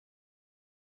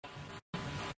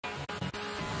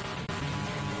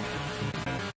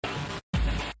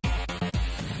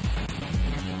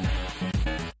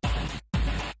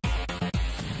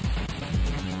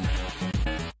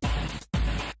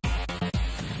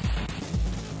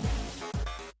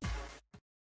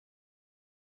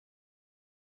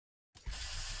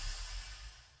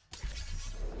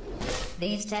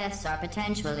These tests are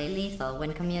potentially lethal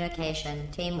when communication,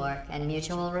 teamwork, and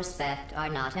mutual respect are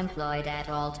not employed at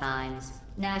all times.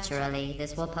 Naturally,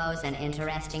 this will pose an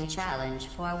interesting challenge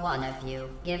for one of you,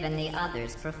 given the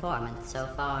other's performance so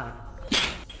far.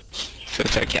 So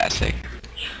sarcastic.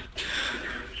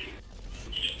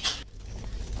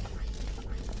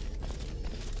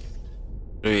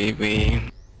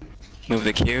 We move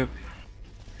the cube.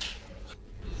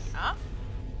 Huh?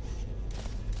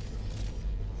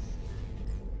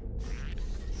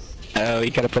 Oh,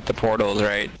 you gotta put the portals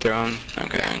right through 'em?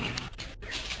 Okay.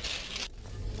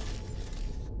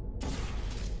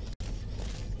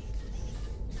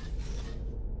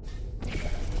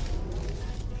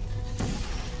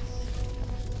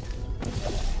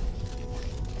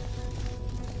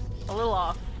 A little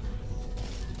off.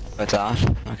 It's off?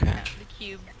 Okay. The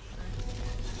cube.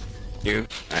 Cube?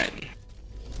 Alright.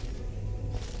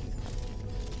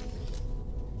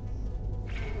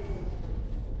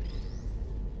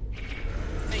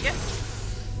 There you go.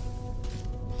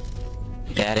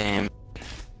 Bad aim.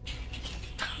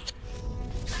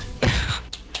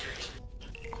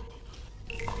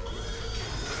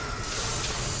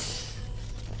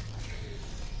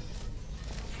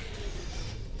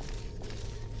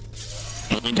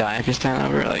 Can you die if you stand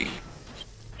over? Like,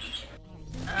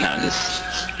 no,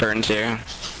 just burns you.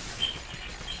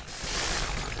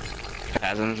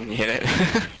 Spasms when you hit it.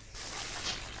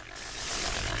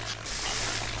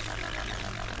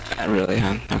 Not really,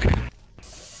 huh? Okay.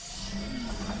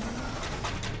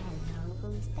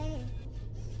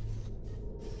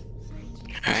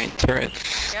 Alright,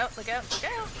 turrets. Look out, look out, look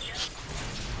out!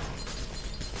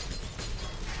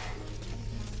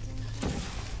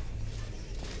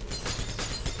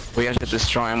 We have to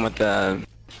destroy him with the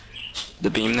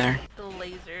beam there. The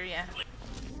laser, yeah.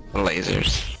 The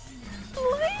lasers.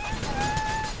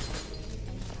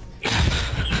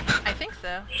 I think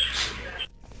so.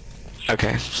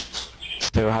 Okay.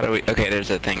 So how do we? Okay, there's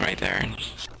a thing right there.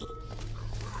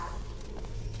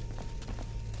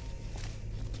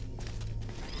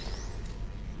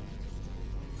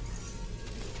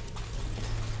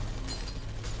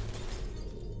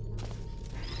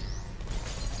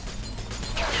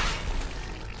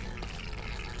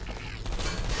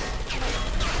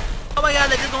 Oh my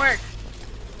god, that doesn't work!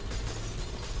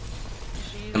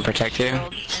 And protect you?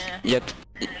 Yeah. Yep.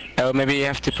 Oh, maybe you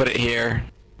have to put it here.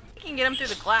 You can get him through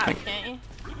the glass, can't you?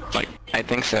 Like, I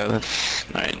think so. That's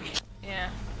right. Yeah.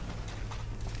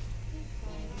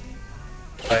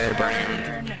 Fire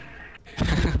burn.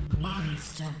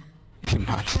 Monster. You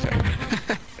monster.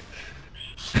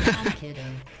 I'm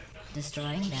kidding.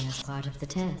 Destroying them is part of the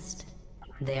test.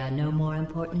 They are no more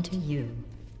important to you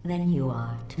than you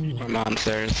are to me. We're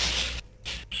monsters.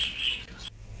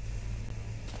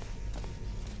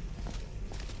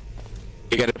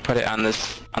 You gotta put it on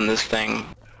this thing.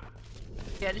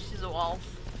 Yeah, just use the walls.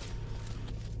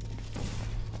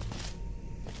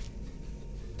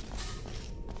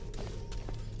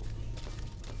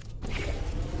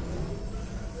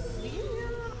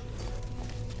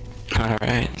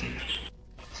 Alright.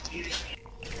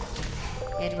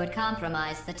 It would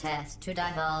compromise the test to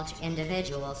divulge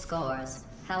individual scores.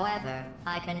 However,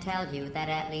 I can tell you that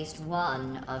at least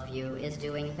one of you is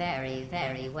doing very,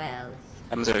 very well.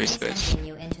 I'm very Please switch.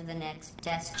 continue into the next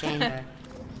test chamber.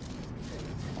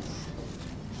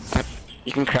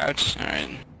 You can crouch?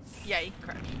 Alright. Yeah, you can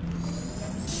crouch.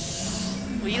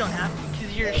 Well, you don't have to,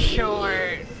 because you're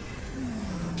short.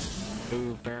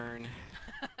 Ooh, burn.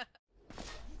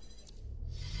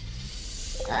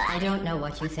 I don't know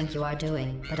what you think you are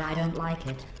doing, but I don't like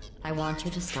it. I want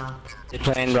you to stop. You're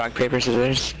playing rock, paper,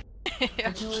 scissors?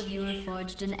 The two of you have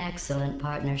forged an excellent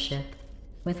partnership,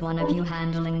 with one of you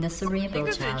handling the cerebral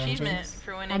there's an achievement challenges,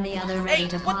 for winning. and the other ready Hey,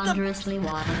 to what the- ponderously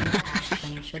waddle into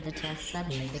action should the test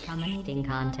suddenly become an eating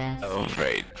contest. Oh,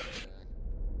 right.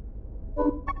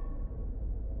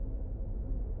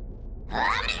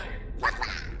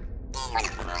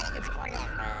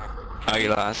 Oh, you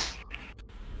lost.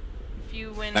 If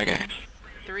you win Okay.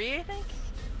 3, I think?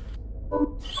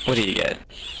 What do you get?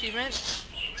 Achievement?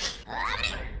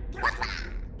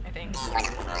 I think.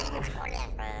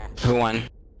 Who won?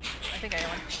 I think I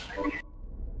won.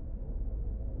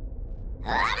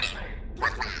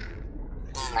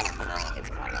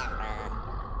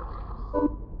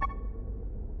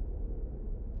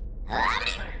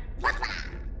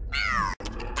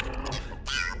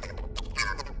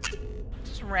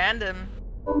 Just random.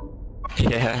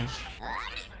 Yeah.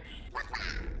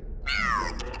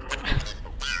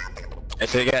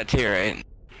 So you got 2, right?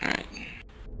 Alright.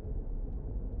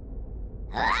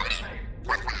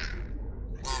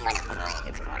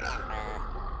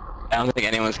 I don't think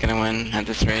anyone's gonna win at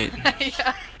this rate.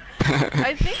 Yeah.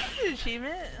 I think it's an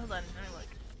achievement. Hold on, let me look.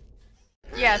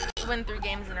 Yeah, win 3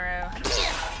 games in a row.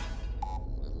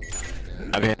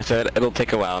 Okay, so it'll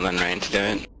take a while then, right, to do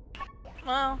it?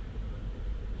 Well,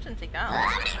 shouldn't take that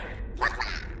long.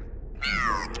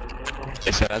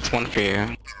 Okay, so that's one for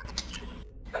you.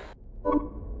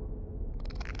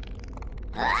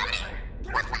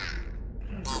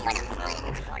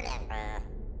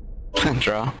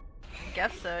 Draw.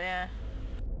 Guess so, yeah.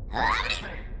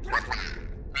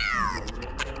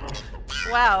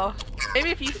 Wow.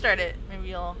 Maybe if you start it, maybe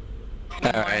you'll...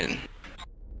 Alright.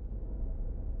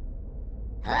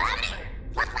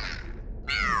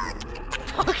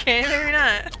 Okay, maybe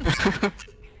not.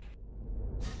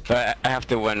 But I have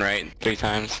to win, right? 3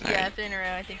 times? Yeah, Alright. 3 in a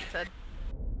row, I think it said.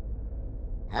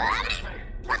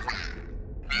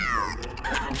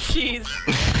 Jeez.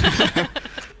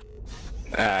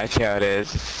 I see how it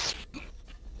is.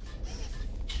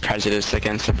 Prejudice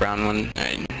against the brown one.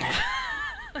 Alright.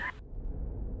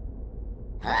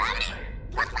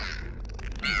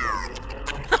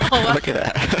 Oh, Look at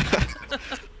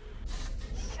that.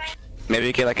 Maybe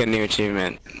you get like a new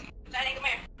achievement.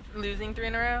 losing 3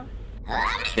 in a row?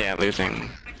 Yeah, losing.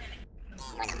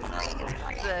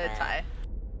 It's a tie.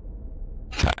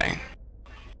 Tie.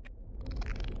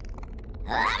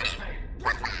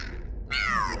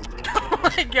 Oh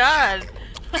my god!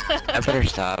 I better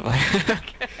stop.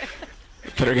 Okay.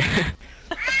 Better get...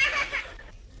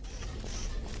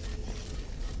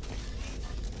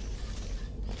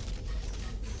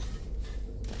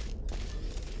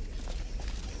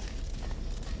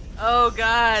 Oh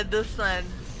god, this one.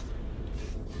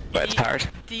 But it's hard.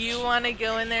 Do you want to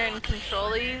go in there and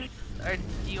control these? Or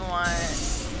do you want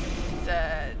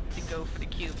to go for the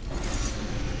cube?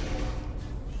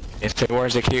 Is there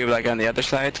where's the cube, like on the other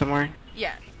side somewhere?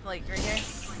 Yeah, like right here.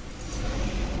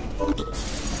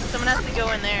 Someone has to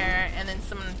go in there, and then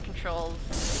someone controls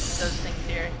those things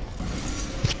here.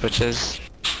 Switches.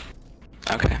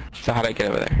 Okay, so how do I get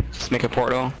over there? Just make a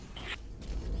portal.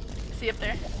 See up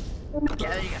there? Yeah,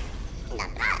 there you go.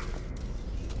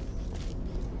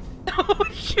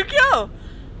 Where'd you go?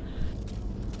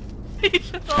 You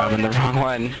just all I'm in the wrong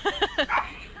one.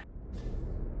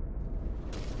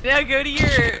 Now go to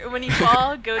your, when you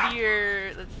fall, go to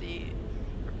your, let's see,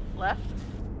 left?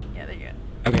 Yeah, there you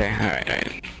go. Okay,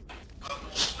 alright.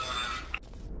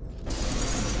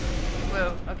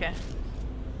 Whoa, okay.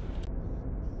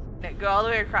 No, go all the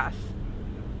way across.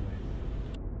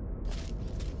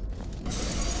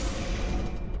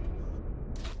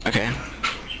 Okay.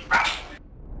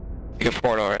 Make a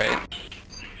portal, right?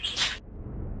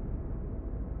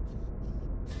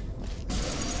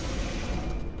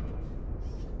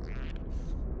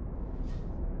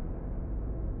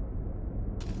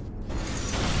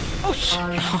 Oh shit!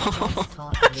 Orange I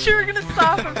thought you were gonna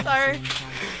stop, I'm sorry.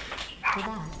 For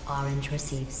that, Orange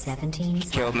received 17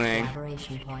 Killed me.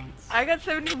 collaboration points. I got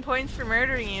 17 points for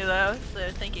murdering you though, so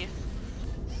thank you.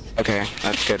 Okay,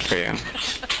 that's good for you.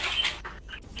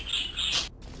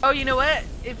 Oh, you know what?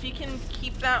 If you can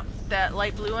keep that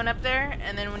light blue one up there,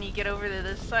 and then when you get over to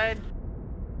this side,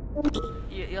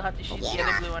 you'll have to shoot the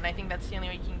other blue one. I think that's the only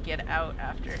way you can get out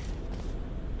after.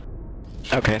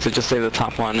 Okay, so just save the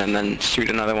top one and then shoot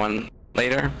another one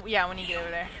later? Yeah, when you get over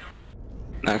there.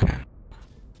 Okay.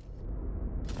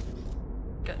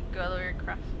 Go all the way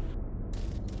across.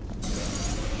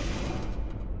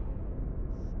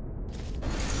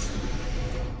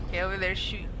 Okay, over there,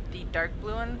 shoot the dark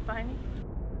blue one behind you.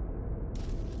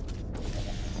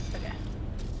 Okay.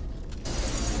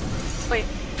 Wait.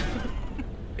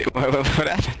 What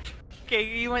happened? Okay,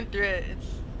 you went through it.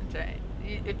 It's alright.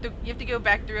 You have to go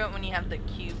back through it when you have the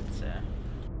cube, so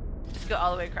just go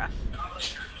all the way across.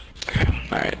 Okay,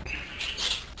 alright.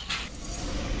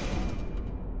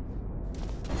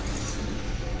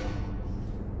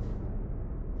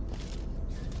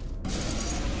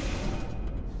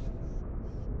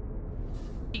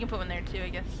 You can put one there too, I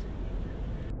guess.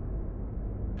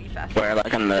 Be fast. Where,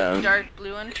 like on the... Dark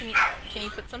blue one. Can you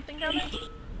put something down there?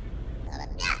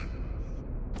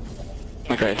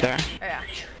 Like right there? Oh yeah.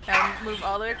 Now move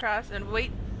all the way across and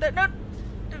wait. No,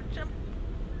 don't jump.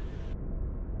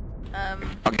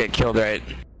 I'll get killed, right?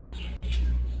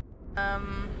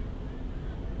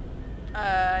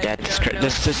 Yeah,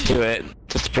 just do it.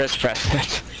 Just press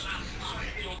it.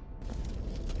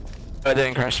 Oh, it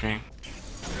didn't crush me.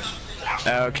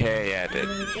 Okay, yeah, it did.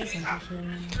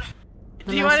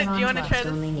 Do you want to try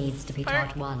this? Only needs to be part?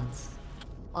 taught once.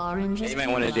 Orange You might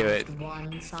want to do it.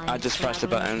 I'll just press the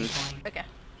buttons. Okay.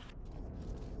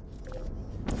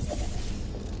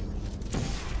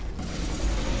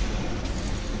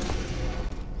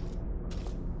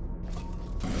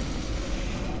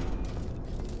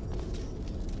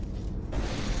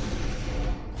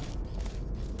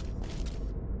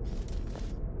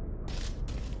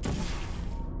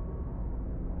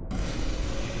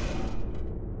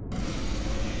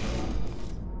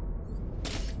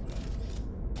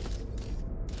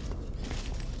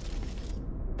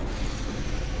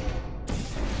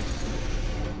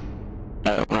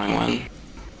 Oh, wrong one.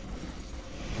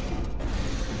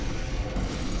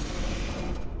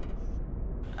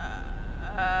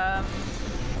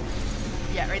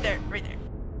 Yeah, right there, right there.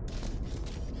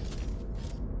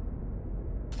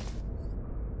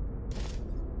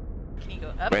 Can you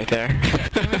go up? Right there.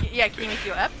 Yeah, can you make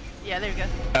you go up? Yeah, there we go.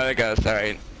 Oh, there it goes.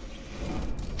 Alright.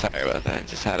 Sorry about that.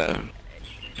 Just had a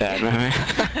bad moment.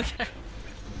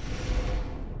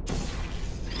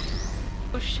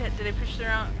 Oh shit, did I push the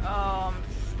wrong? Oh, I'm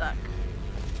stuck.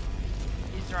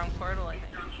 Used the wrong portal, I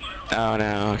think. Oh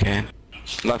no, okay.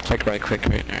 Left click, right click,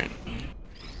 right.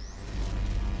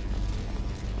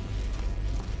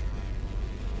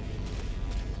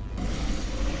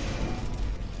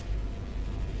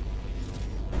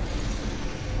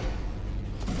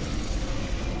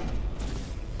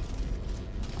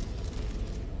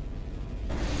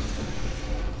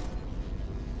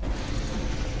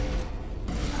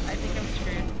 I think I'm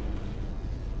screwed.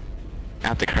 I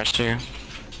have to crush you.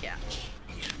 Yeah.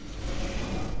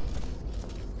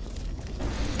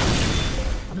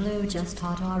 Blue just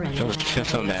taught orange. Feels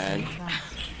so bad.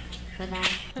 For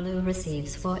that, Blue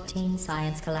receives 14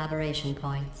 science collaboration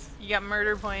points. You got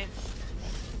murder points.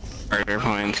 Murder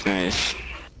points, nice.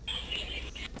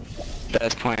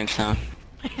 Best points, huh?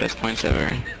 Best points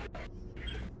ever.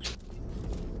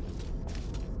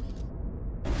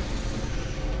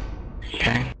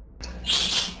 Okay.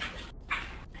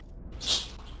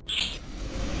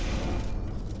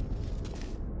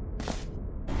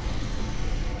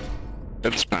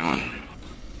 Oops, wrong one.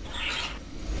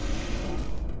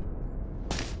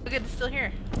 Look, it's still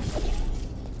here. Oh,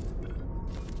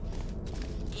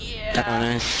 Yeah.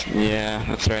 nice. Yeah,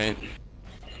 that's right.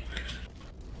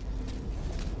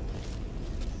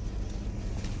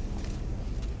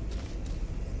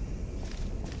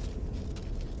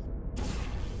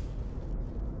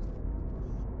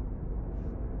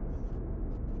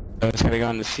 Oh, it's gotta go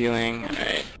on the ceiling.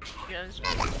 Alright. Yeah.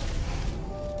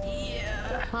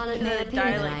 While it Gonna may appear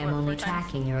die that like, I am what, only 4 times?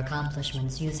 tracking your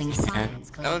accomplishments using science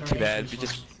That wasn't too bad. collaboration We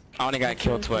just points, I only got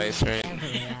killed twice, right?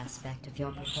 every aspect of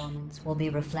your performance will be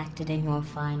reflected in your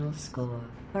final score.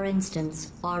 For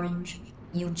instance, Orange,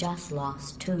 you just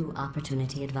lost 2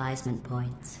 opportunity advisement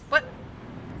points. What?